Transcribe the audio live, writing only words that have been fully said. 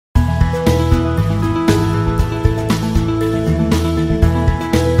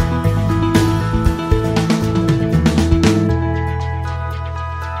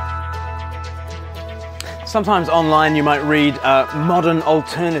Sometimes online you might read modern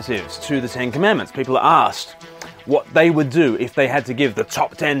alternatives to the Ten Commandments. People are asked what they would do if they had to give the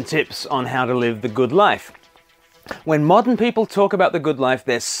top 10 tips on how to live the good life. When modern people talk about the good life,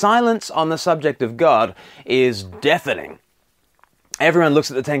 their silence on the subject of God is deafening. Everyone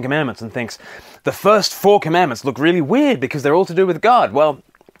looks at the Ten Commandments and thinks, the first 4 commandments look really weird because they're all to do with God. Well,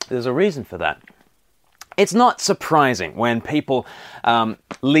 there's a reason for that. It's not surprising when people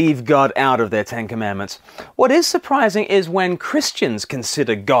leave God out of their Ten Commandments. What is surprising is when Christians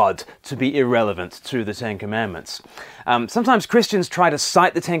consider God to be irrelevant to the Ten Commandments. Sometimes Christians try to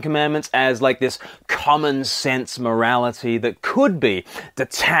cite the Ten Commandments as like this common sense morality that could be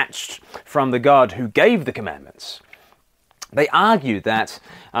detached from the God who gave the commandments. They argue that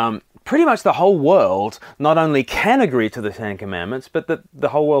pretty much the whole world not only can agree to the Ten Commandments, but that the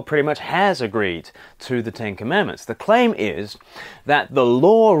whole world pretty much has agreed to the Ten Commandments. The claim is that the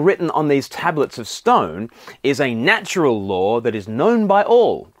law written on these tablets of stone is a natural law that is known by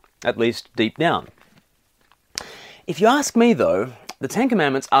all, at least deep down. If you ask me, though, the Ten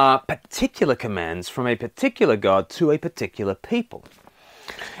Commandments are particular commands from a particular God to a particular people.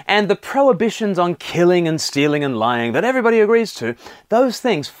 And the prohibitions on killing and stealing and lying that everybody agrees to, those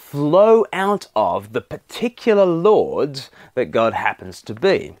things flow out of the particular Lord that God happens to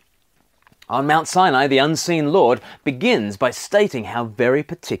be. On Mount Sinai, the unseen Lord begins by stating how very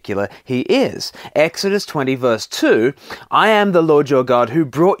particular he is. Exodus 20 verse 2, I am the Lord your God who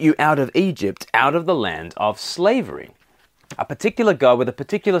brought you out of Egypt, out of the land of slavery. A particular God with a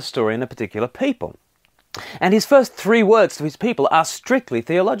particular story and a particular people. And his first 3 words to his people are strictly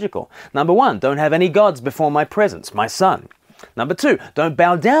theological. Number 1, don't have any gods before my presence, my son. Number 2, don't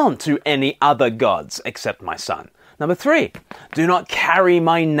bow down to any other gods except my son. Number 3, do not carry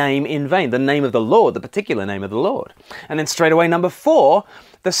my name in vain, the name of the Lord, the particular name of the Lord. And then straight away, number 4,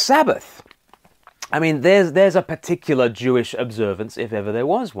 the Sabbath. I mean, there's a particular Jewish observance if ever there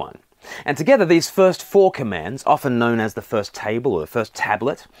was one. And together, these first 4 commands, often known as the first table or the first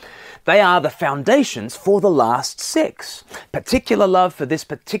tablet, they are the foundations for the last 6. Particular love for this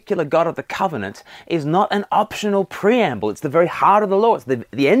particular God of the covenant is not an optional preamble. It's the very heart of the law. It's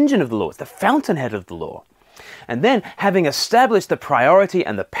the engine of the law. It's the fountainhead of the law. And then, having established the priority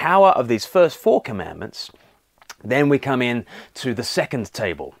and the power of these first 4 commandments, then we come in to the second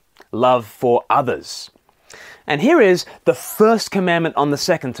table, love for others. And here is the first commandment on the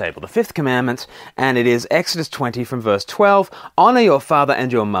second table, the 5th commandment, and it is Exodus 20 from verse 12, honor your father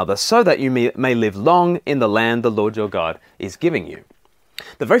and your mother so that you may live long in the land the Lord your God is giving you.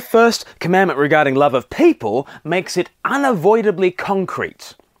 The very first commandment regarding love of people makes it unavoidably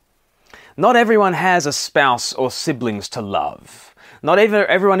concrete. Not everyone has a spouse or siblings to love. Not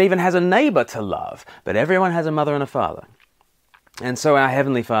everyone even has a neighbor to love, but everyone has a mother and a father. And so our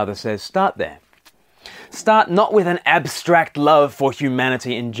Heavenly Father says, start there. Start not with an abstract love for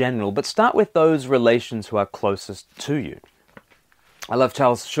humanity in general, but start with those relations who are closest to you. I love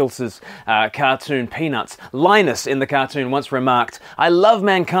Charles Schulz's cartoon Peanuts. Linus in the cartoon once remarked, I love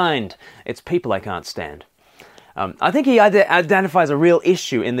mankind. It's people I can't stand. I think he identifies a real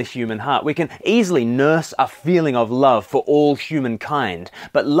issue in the human heart. We can easily nurse a feeling of love for all humankind,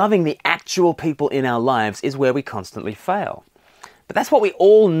 but loving the actual people in our lives is where we constantly fail. But that's what we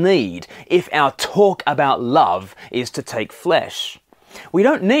all need if our talk about love is to take flesh. We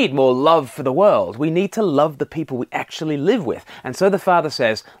don't need more love for the world. We need to love the people we actually live with. And so the Father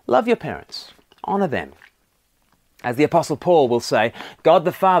says, love your parents. Honor them. As the Apostle Paul will say, God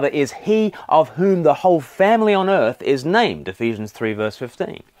the Father is He of whom the whole family on earth is named. Ephesians 3 verse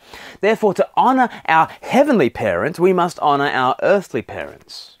 15. Therefore, to honor our heavenly parents, we must honor our earthly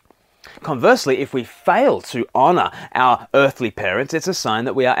parents. Conversely, if we fail to honor our earthly parents, it's a sign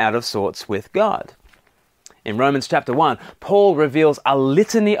that we are out of sorts with God. In Romans chapter 1, Paul reveals a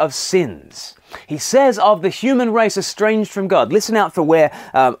litany of sins. He says of the human race estranged from God. Listen out for where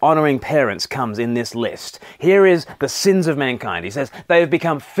honoring parents comes in this list. Here is the sins of mankind. He says, they have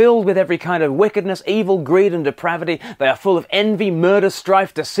become filled with every kind of wickedness, evil, greed, and depravity. They are full of envy, murder,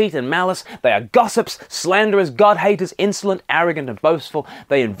 strife, deceit, and malice. They are gossips, slanderers, God-haters, insolent, arrogant, and boastful.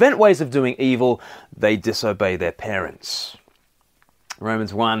 They invent ways of doing evil. They disobey their parents.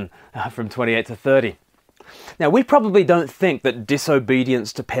 Romans 1 from 28 to 30. Now, we probably don't think that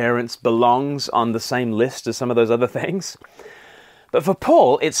disobedience to parents belongs on the same list as some of those other things. But for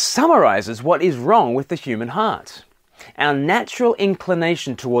Paul, it summarizes what is wrong with the human heart. Our natural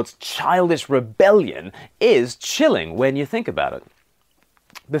inclination towards childish rebellion is chilling when you think about it.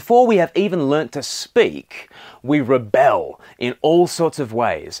 Before we have even learnt to speak, we rebel in all sorts of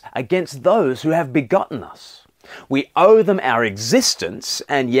ways against those who have begotten us. We owe them our existence,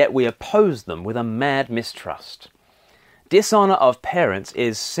 and yet we oppose them with a mad mistrust. Dishonor of parents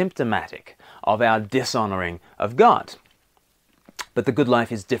is symptomatic of our dishonoring of God. But the good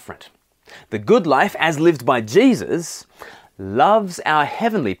life is different. The good life, as lived by Jesus, loves our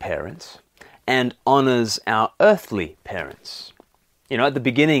heavenly parents and honors our earthly parents. You know, at the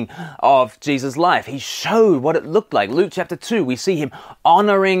beginning of Jesus' life, he showed what it looked like. Luke chapter 2, we see him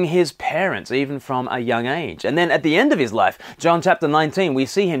honoring his parents, even from a young age. And then at the end of his life, John chapter 19, we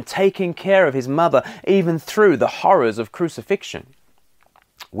see him taking care of his mother, even through the horrors of crucifixion.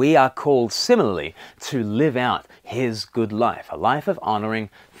 We are called similarly to live out his good life, a life of honoring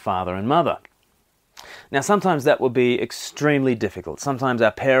father and mother. Now, sometimes that will be extremely difficult. Sometimes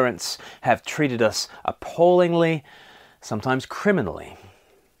our parents have treated us appallingly, sometimes criminally.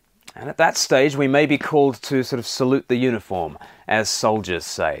 And at that stage, we may be called to sort of salute the uniform, as soldiers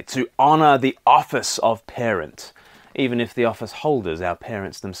say, to honour the office of parent, even if the office holders, our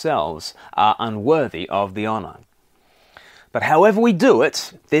parents themselves, are unworthy of the honour. But however we do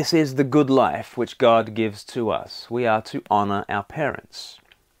it, this is the good life which God gives to us. We are to honour our parents.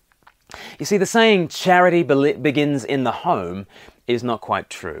 You see, the saying, charity begins in the home, is not quite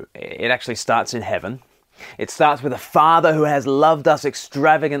true. It actually starts in heaven. It starts with a Father who has loved us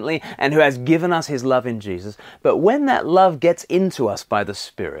extravagantly and who has given us his love in Jesus. But when that love gets into us by the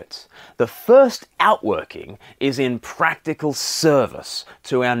Spirit, the first outworking is in practical service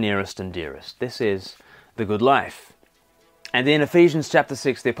to our nearest and dearest. This is the good life. And in Ephesians chapter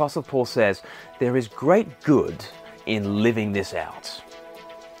 6, the Apostle Paul says, there is great good in living this out.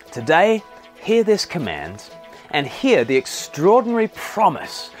 Today, hear this command and hear the extraordinary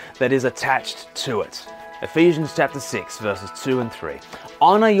promise that is attached to it. Ephesians chapter 6, verses 2 and 3.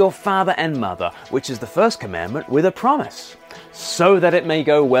 Honor your father and mother, which is the first commandment, with a promise, so that it may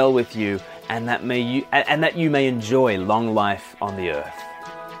go well with you and that you may enjoy long life on the earth.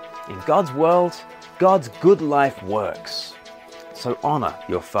 In God's world, God's good life works. So honor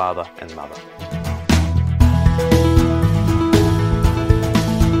your father and mother.